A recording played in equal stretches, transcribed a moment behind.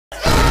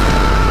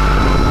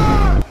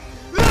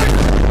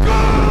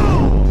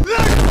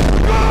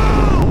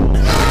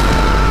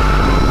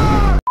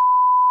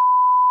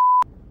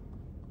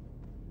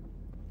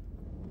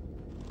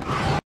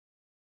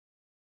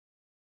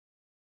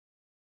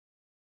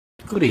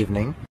Good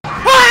evening.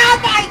 Oh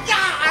my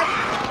god!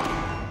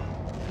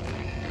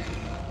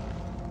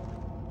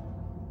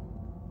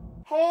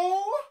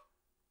 Oh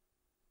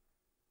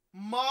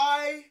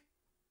my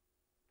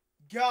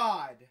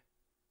god.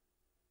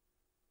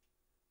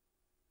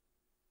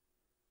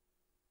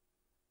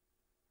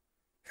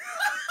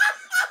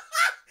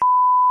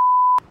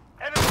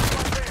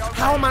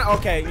 How am I?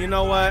 Okay, you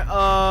know what?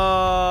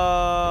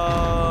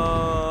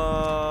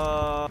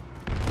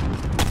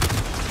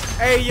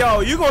 Hey, yo,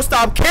 you gonna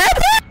stop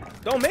camping?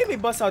 Don't make me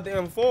bust out the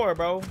M4,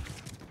 bro.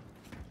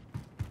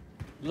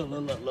 Look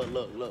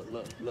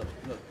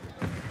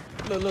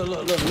at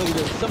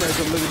this. Somebody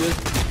come look at this.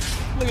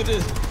 Look at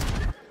this.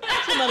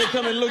 Somebody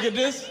come and look at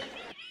this.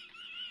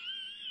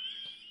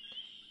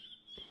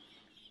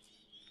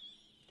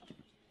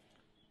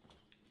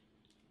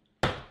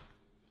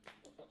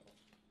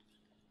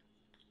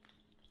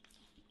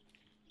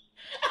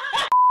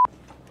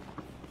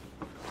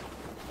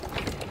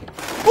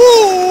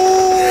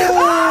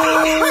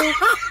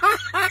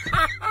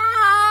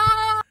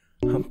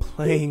 I'm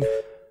playing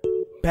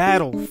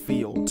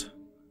Battlefield,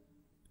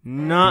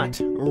 not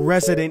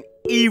Resident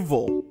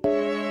Evil.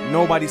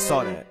 Nobody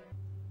saw that.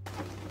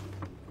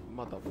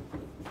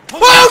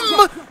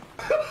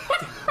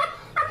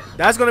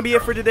 That's gonna be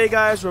it for today,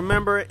 guys.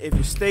 Remember, if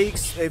you stay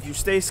scared, if you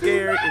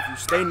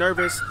stay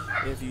nervous,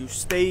 if you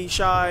stay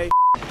shy,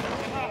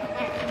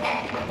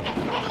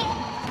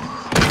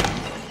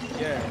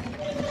 yeah.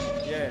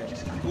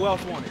 Who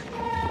else won it?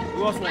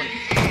 Who else won it?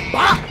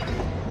 Ah!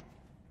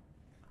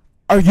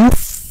 Are you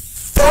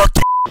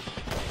fucking?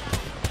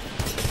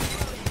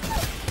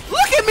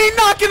 Look at me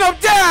knocking him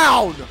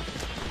down!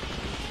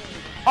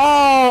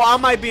 Oh, I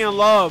might be in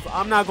love.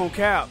 I'm not gonna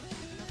cap.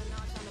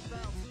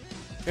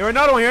 Here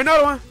another one. Here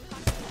another one.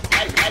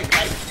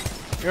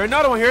 Here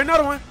another one. Here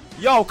another one.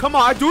 Yo, come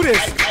on! I do this.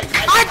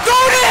 I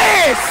do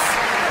this!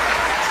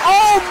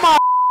 Oh my!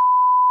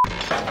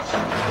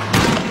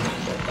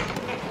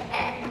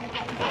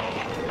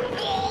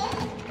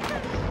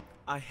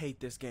 I hate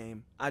this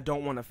game. I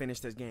don't want to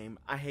finish this game.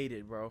 I hate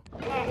it, bro.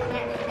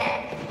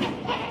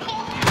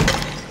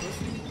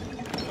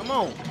 Come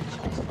on.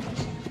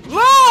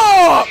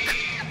 Look!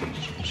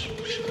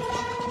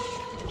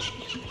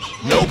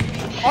 Nope.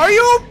 Are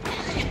you?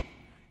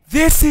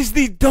 This is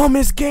the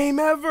dumbest game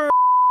ever.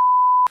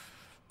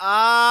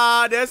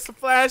 Ah, that's the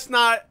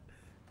flashlight.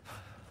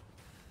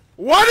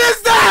 What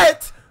is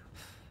that?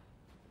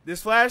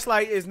 This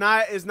flashlight is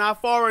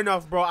not far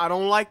enough, bro. I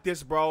don't like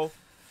this, bro.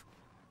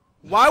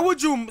 Why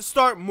would you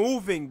start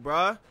moving,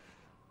 bruh?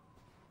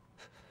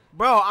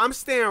 Bro, I'm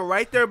staying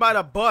right there by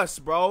the bus,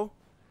 bro.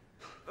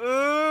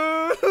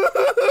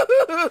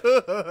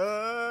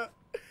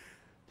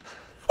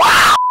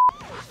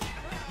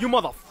 You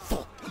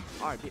motherfucker.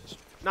 Alright, bitch.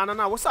 Nah,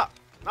 what's up?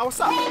 Nah, what's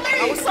up?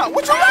 Nah, what's up?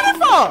 What you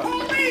running for?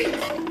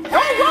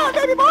 Don't run,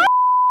 baby boy.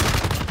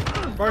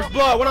 First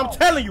blood, what I'm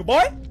telling you,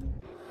 boy.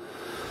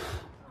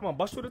 Come on,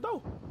 bust through the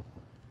door.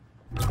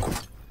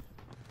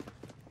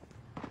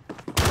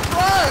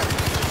 Try!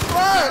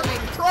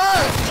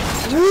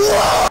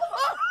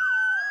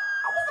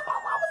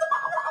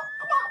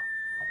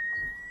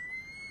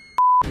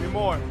 Give me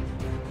more.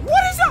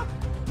 What is up?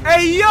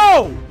 Hey,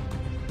 yo!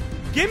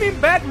 Give me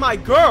back my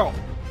girl.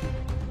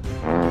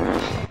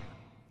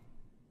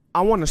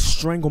 I want to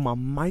strangle my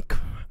mic.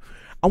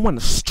 I want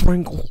to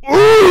strangle.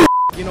 You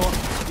know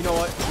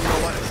what?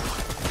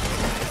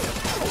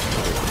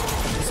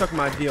 You suck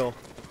my deal.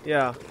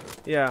 Yeah.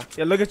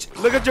 Look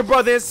at your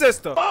brother and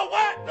sister. Oh,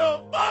 what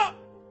the fuck?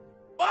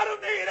 Why do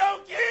nigga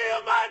don't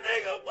kill my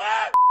nigga?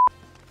 What?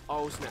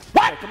 Oh snap!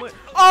 What? Come on.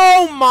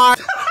 Oh my!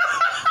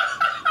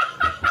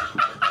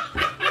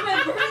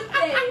 My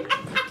birthday.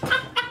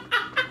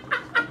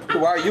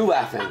 Why are you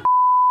laughing?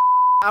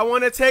 I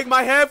want to take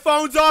my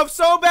headphones off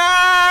so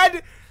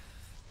bad.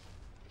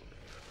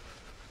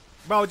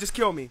 Bro, just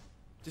kill me.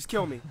 Just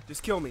kill me.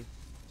 Just kill me.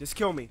 Just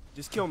kill me.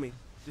 Just kill me.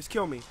 Just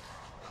kill me.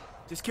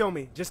 Just kill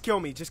me. Just kill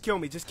me. Just kill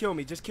me. Just kill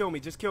me. Just kill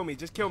me. Just kill me.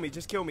 Just kill me.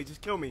 Just kill me.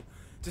 Just kill me.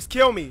 Just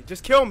kill me.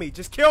 Just kill me.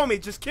 Just kill me.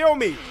 Just kill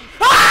me.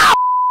 Ah!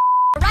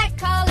 Right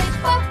college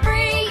for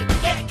free.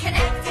 Get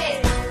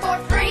connected for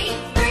free.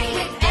 Free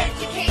with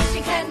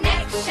Education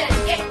Connection.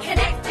 Get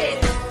connected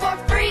for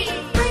free.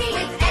 Free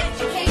with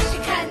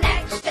Education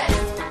Connection.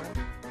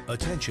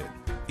 Attention.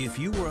 If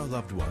you or a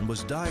loved one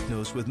was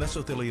diagnosed with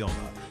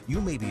mesothelioma, you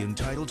may be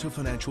entitled to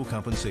financial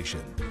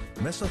compensation.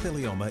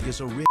 Mesothelioma is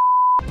a risk.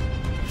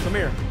 Come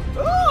here.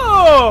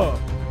 Oh!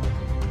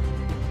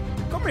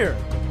 Come here.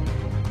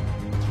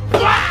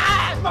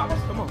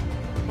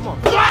 Come on.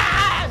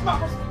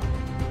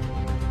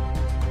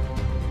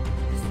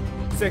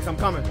 6, I'm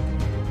coming.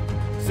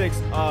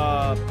 6,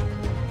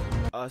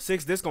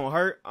 6, this gonna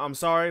hurt. I'm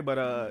sorry, but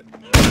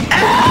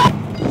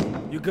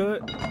you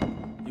good?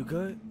 You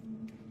good?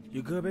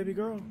 You good, baby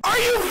girl? Are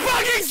you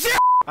fucking serious?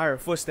 I heard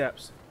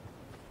footsteps.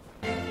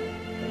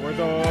 Where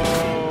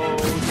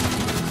those?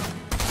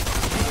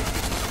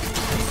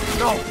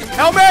 No,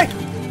 help me!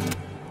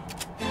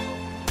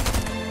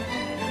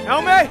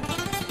 Help me!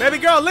 Baby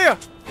girl, Leah!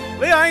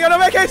 Leah, I ain't got no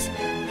vacation!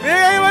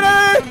 Leah, ain't got no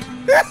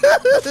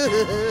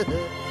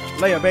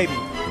Leia, baby.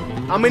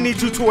 I'm gonna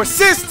need you to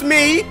assist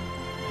me.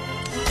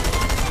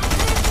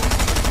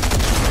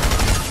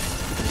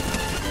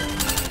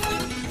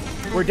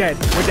 We're dead.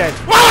 We're dead.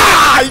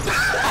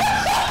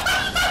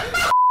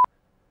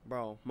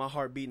 Bro, my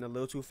heart beating a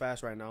little too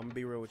fast right now. I'm gonna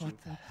be real with you.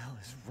 What the hell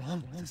is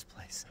wrong with this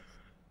place?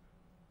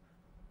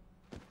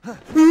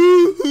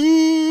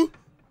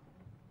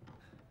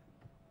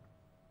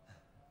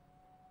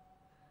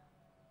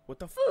 What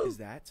the f is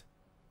that?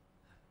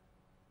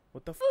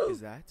 What the f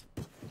is that?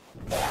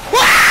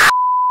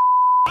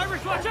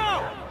 Irish, watch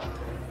out!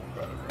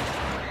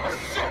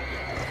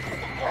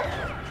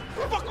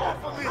 Fuck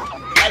off of me!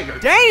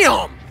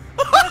 Damn!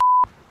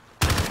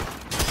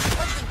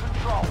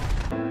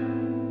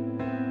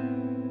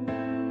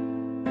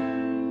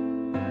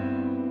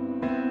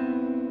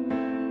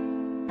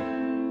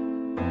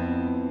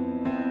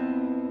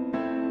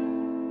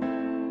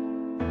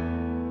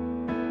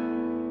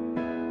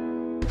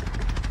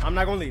 I'm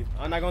not gonna leave.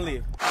 I'm not gonna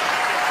leave.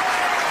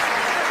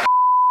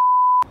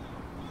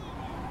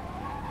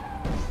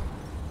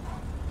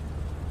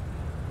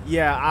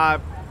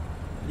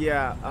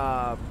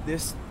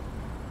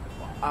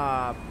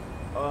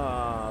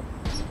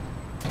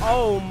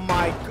 Oh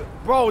my god.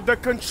 Bro, the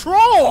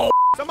control!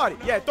 Somebody,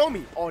 yeah, throw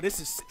me. Oh, this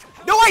is...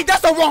 No, wait,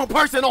 that's the wrong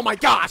person. Oh my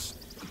gosh.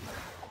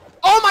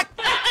 Oh my...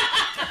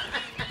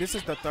 This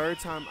is the third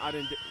time I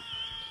didn't...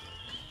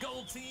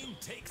 Gold team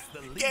takes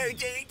the lead. Gary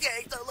J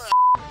takes the lead.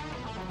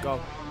 Go.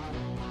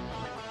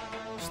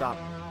 Stop.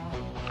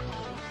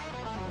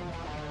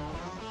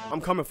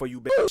 I'm coming for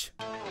you, bitch.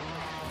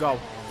 Go.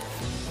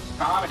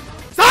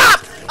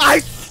 Stop! I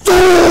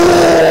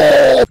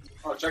stole!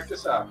 Oh, check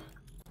this out.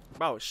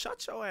 Bro,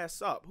 shut your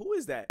ass up. Who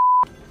is that?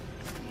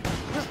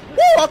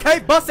 Woo, okay,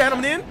 bust at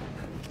him then.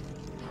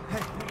 Hey,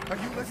 are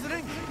you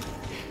listening?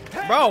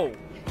 Hey. Bro.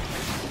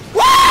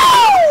 Woo!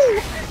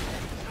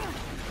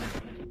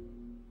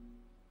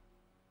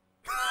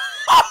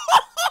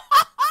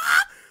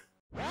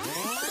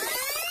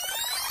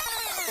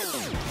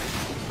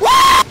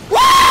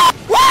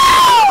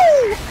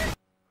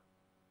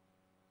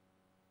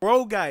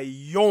 Bro got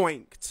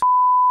yoinked.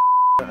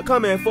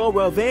 Coming for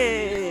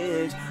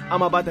revenge.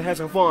 I'm about to have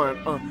some fun.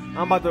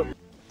 I'm about to... 3,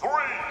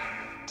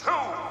 2,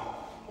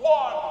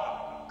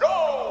 1,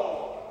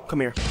 go! Come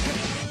here.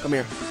 Come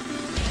here.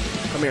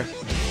 Come here.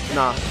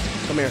 Nah.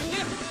 Come here.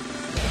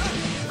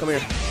 Come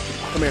here.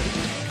 Come here.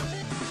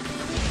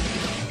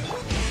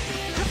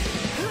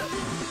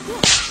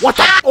 What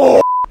the?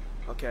 Oh!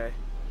 Okay.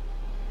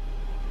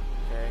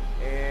 Okay.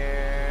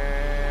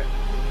 And...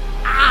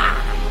 Ah!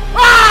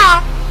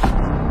 Ah!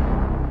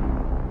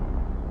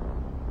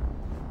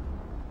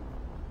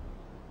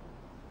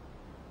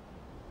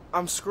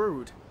 I'm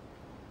screwed.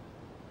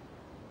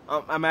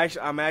 I'm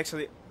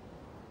actually.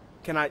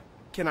 Can I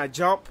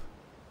jump?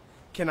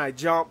 Can I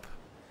jump?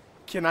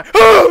 Can I?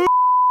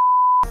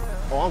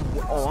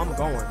 Oh, I'm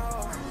going.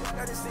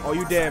 Oh,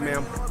 you dead,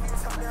 ma'am.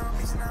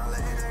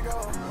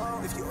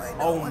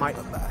 Oh my.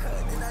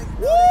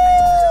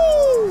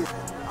 Woo!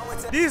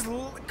 These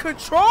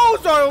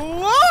controls are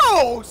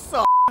low.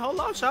 So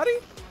hold on,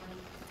 shawty.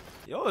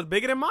 Yo, it's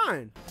bigger than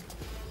mine.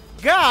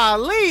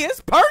 Golly,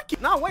 it's perky.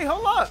 No, wait,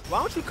 hold up. Why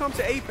don't you come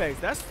to Apex?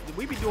 That's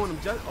we be doing them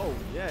just. Oh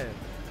yeah.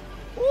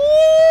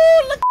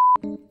 Ooh, look.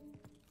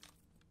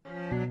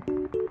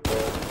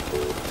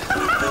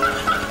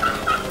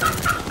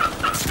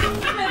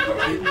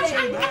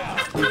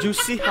 Did you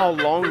see how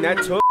long that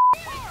took?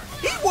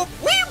 He will.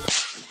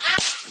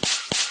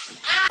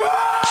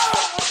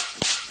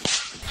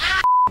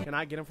 Can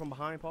I get him from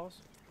behind?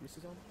 Pause. Let me see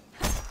something.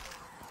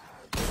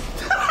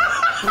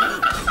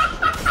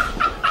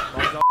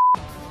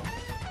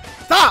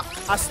 Stop!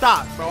 I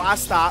stopped, bro. I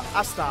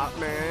stopped,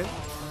 man.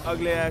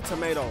 Ugly ass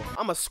tomato.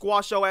 I'ma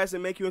squash your ass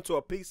and make you into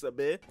a pizza,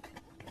 bitch.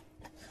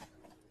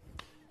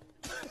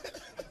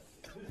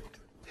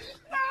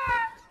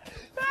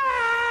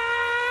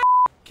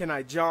 Can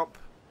I jump?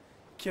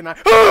 Can I?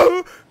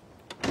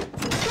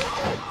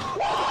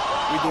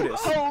 We do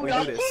this. We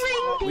do this.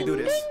 We do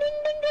this.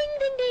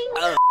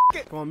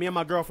 Come on, me and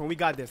my girlfriend, we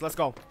got this. Let's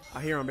go.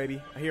 I hear him,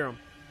 baby. I hear him.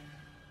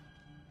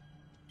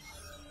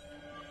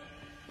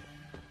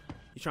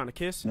 You trying to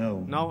kiss? No.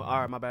 No?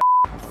 Alright, my bad.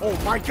 Oh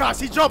my gosh,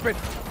 he's jumping!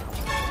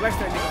 Flex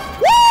that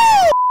nigga. Woo!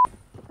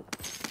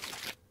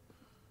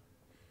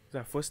 Is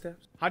that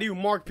footsteps? How do you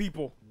mark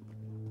people?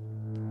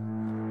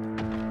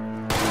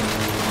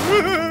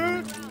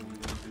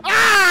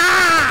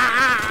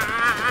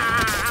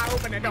 Ah!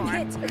 Open the door.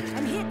 I'm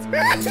hit.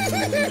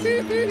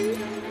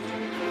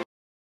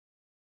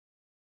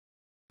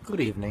 Good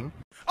evening.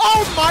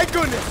 Oh my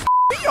goodness!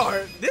 We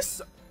are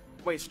this.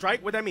 Wait,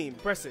 strike? What that mean?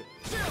 Press it.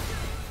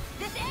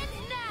 This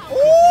ends now.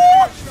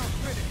 Ooh!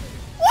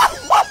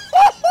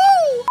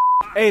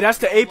 Hey, that's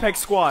the Apex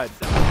squad.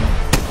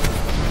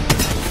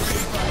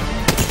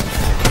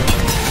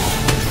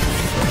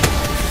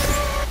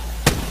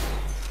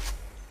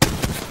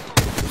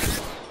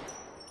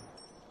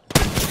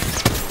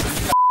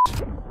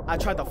 I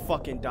tried to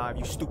fucking dive,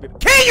 you stupid.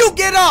 Can you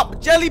get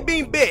up, jelly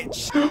bean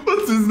bitch?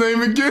 What's his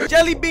name again?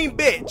 Jelly bean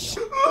bitch.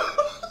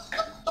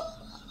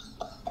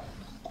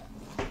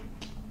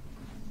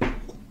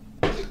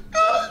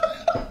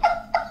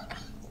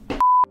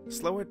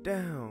 Slow it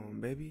down,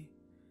 baby.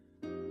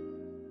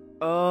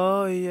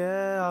 Oh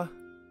yeah.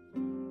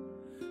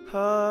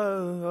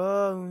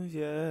 Oh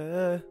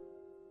yeah.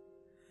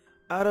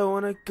 I don't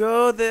wanna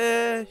go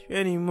there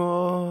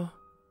anymore.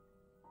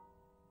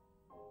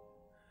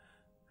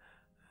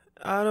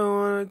 I don't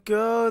wanna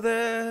go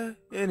there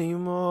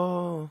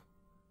anymore.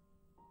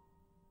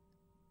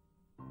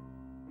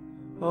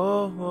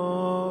 Oh,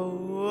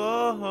 oh,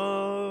 oh,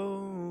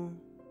 oh.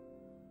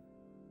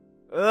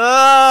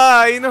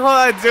 Ah, you know how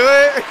I do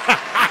it?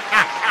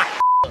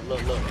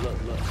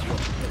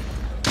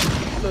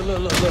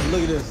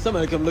 Look at this.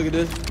 Somebody come look at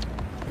this.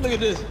 Look at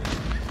this.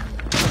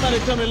 Somebody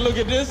come and look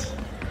at this.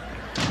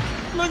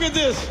 Look at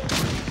this.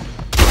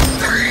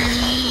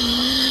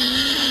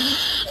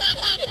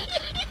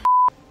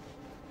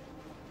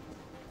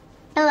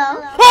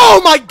 Hello?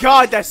 Oh my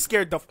god, that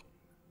scared the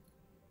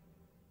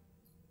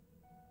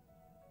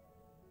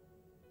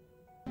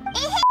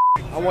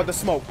I want the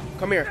smoke.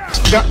 Come here.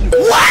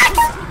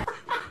 What?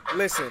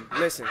 Listen.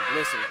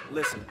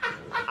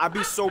 I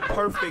be so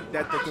perfect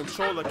that the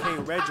controller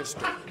can't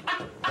register.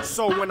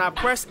 So when I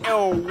press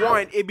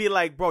L1, it be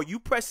like, bro, you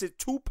press it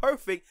too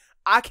perfect.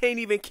 I can't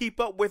even keep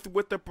up with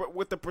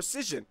the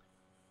precision.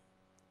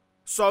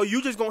 So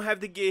you just gonna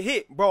have to get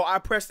hit, bro. I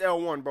pressed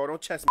L1, bro.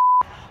 Don't chest me.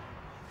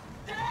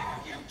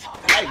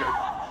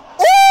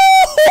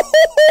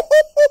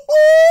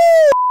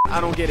 I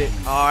don't get it.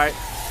 All right,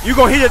 you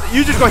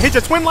just gonna hit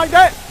your twin like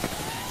that?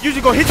 You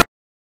just gonna hit your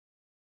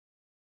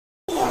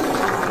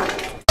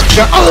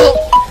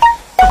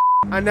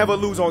I never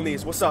lose on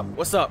these. What's up?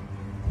 What's up?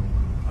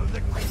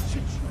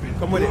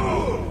 Come with it.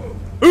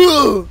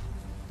 Move.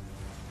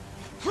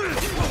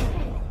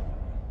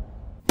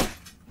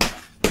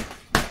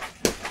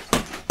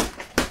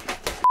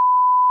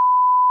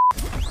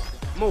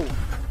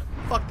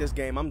 Fuck this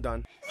game. I'm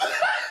done.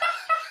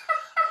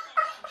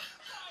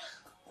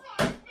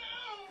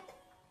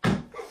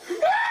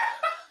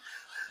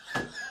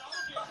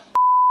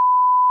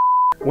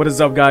 What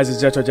is up, guys? It's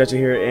Jettro Jettro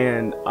here,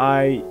 and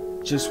I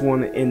just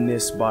want to end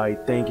this by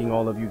thanking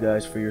all of you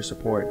guys for your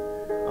support.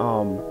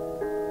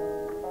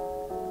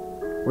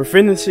 We're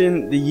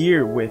finishing the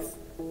year with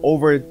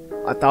over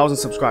 1,000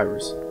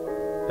 subscribers.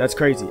 That's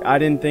crazy. I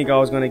didn't think I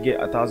was gonna get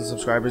 1,000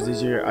 subscribers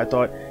this year. I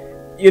thought,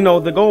 you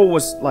know, the goal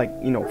was like,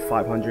 you know,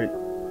 500.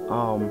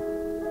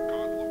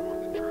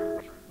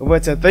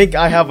 But to think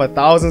I have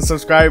 1,000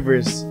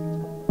 subscribers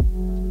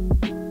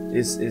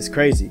is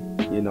crazy.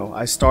 You know,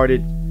 I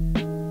started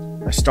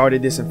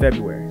this in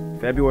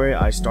February.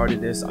 I started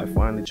this. I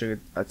finally took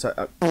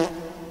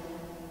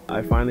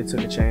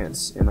a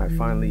chance, and I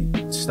finally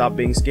stopped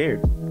being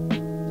scared.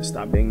 I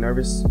stopped being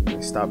nervous. I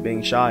stopped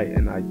being shy,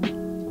 and I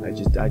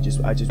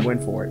just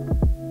went for it.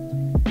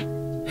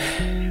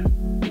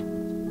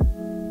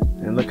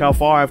 And look how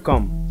far I've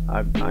come.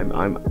 I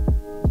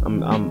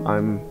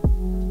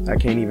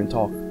can't even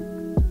talk.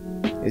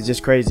 It's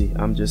just crazy.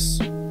 I'm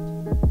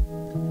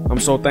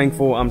so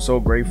thankful. I'm so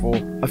grateful.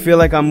 I feel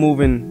like I'm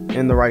moving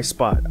in the right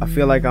spot. I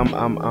feel like I'm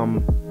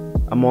on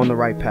the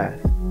right path.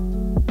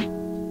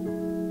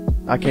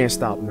 I can't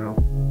stop now.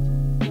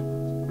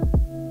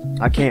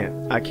 I can't,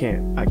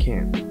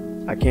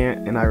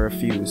 and I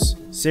refuse.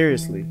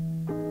 Seriously.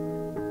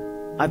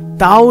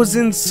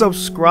 1,000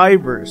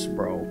 subscribers,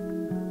 bro.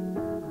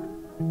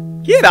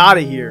 Get out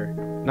of here.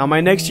 Now,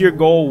 my next year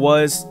goal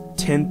was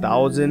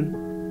 10,000.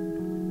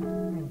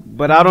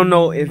 But I don't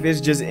know if it's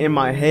just in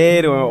my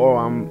head or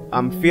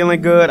I'm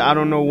feeling good. I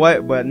don't know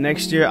what, but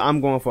next year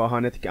I'm going for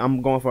 100.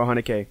 I'm going for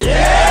 100K.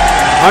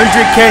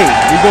 100K.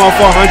 We're going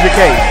for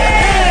 100K.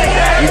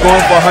 We're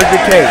going for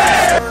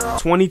 100K.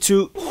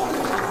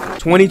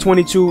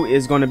 2022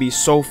 is going to be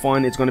so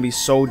fun. It's going to be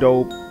so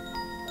dope.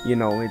 You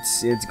know,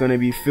 it's going to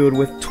be filled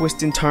with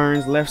twists and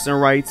turns, lefts and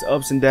rights,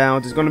 ups and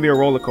downs. It's going to be a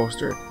roller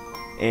coaster,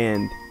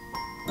 and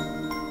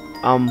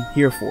I'm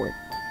here for it.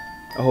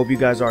 I hope you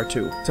guys are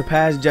too. To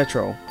pass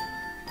Jettro,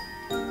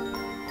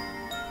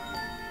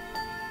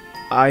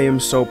 I am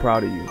so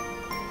proud of you.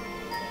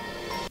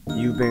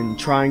 You've been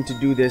trying to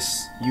do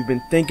this. You've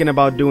been thinking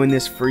about doing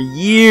this for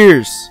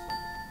years.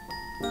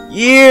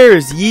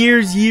 Years.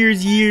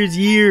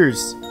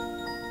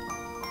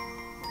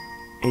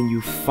 And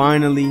you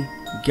finally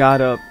got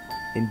up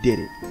and did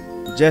it.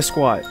 Just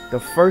Squad, the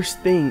first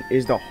thing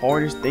is the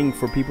hardest thing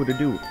for people to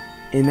do.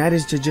 And that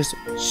is to just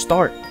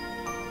start.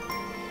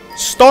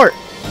 Start.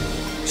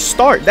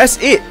 That's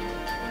it.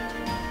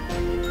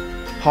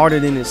 Harder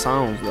than it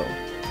sounds, though,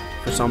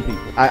 for some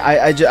people.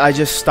 I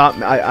just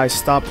stopped. I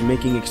stopped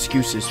making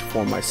excuses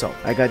for myself.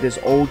 I got this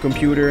old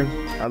computer.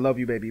 I love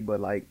you, baby, but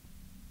like,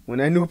 when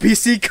that new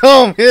PC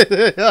come, it's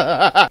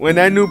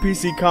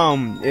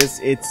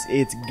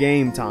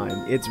game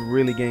time. It's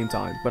really game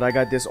time. But I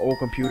got this old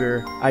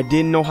computer. I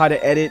didn't know how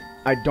to edit.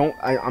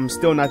 I'm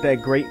still not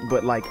that great,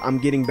 but like, I'm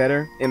getting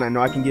better, and I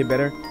know I can get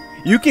better.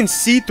 You can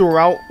see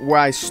throughout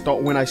where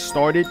when I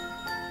started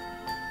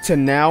to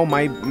now,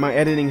 my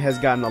editing has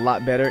gotten a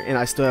lot better, and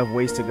I still have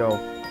ways to go.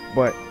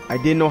 But I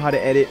didn't know how to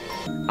edit.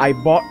 I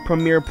bought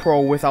Premiere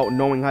Pro without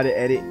knowing how to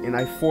edit, and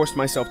I forced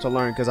myself to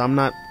learn because I'm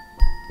not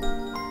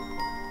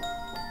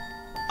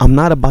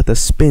about to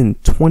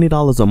spend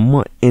 $20 a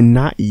month and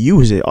not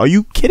use it. Are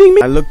you kidding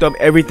me? I looked up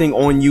everything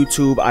on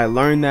YouTube. I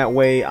learned that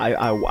way.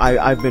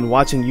 I've been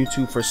watching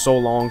YouTube for so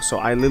long, so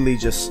I literally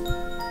just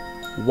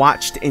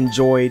watched,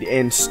 enjoyed,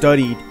 and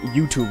studied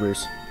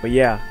YouTubers. But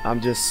yeah,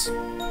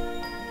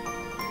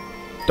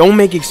 don't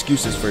make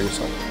excuses for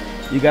yourself.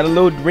 You got a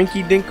little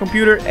rinky-dink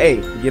computer?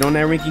 Hey, get on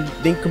that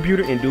rinky-dink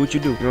computer and do what you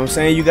do. You know what I'm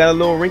saying? You got a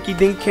little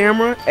rinky-dink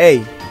camera?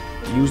 Hey,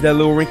 use that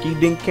little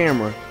rinky-dink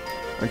camera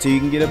until you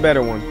can get a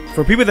better one.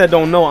 For people that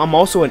don't know, I'm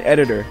also an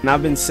editor, and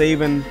I've been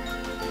saving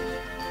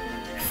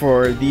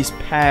for these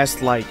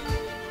past like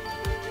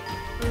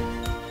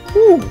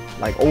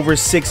over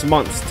 6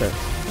 months to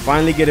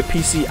finally get a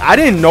PC. I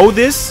didn't know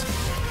this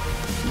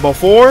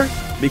before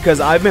because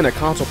I've been a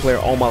console player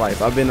all my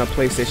life. I've been a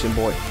PlayStation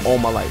boy all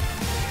my life.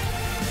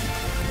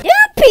 Your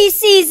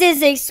PCs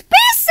is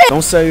expensive.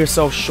 Don't sell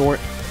yourself short.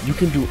 You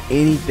can do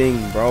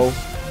anything, bro.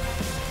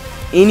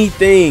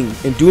 Anything.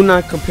 And do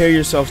not compare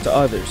yourselves to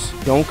others.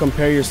 Don't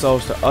compare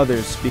yourselves to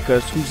others,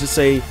 because who's to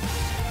say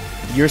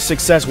your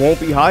success won't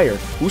be higher?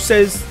 Who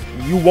says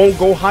you won't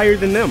go higher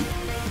than them?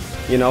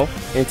 You know?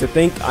 And to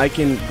think I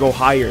can go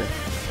higher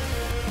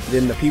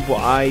than the people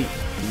I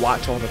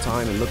watch all the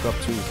time and look up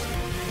to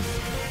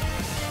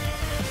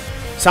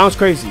sounds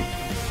crazy.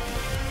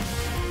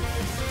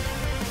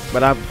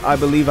 But I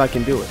believe I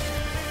can do it.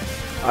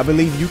 I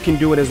believe you can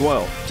do it as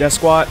well. Jet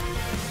Squad,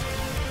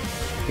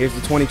 here's the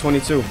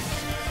 2022.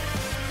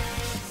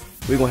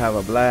 We're gonna have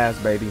a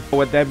blast, baby.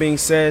 With that being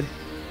said,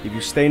 if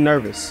you stay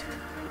nervous,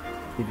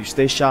 if you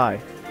stay shy,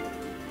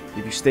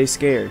 if you stay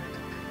scared,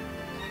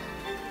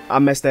 I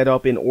messed that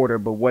up in order,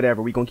 but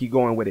whatever, we gonna keep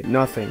going with it.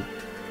 Nothing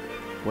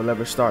will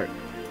ever start.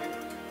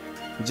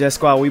 Jet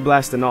Squad, we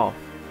blasting off.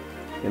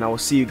 And I will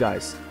see you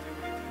guys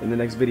in the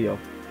next video.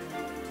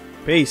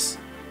 Peace.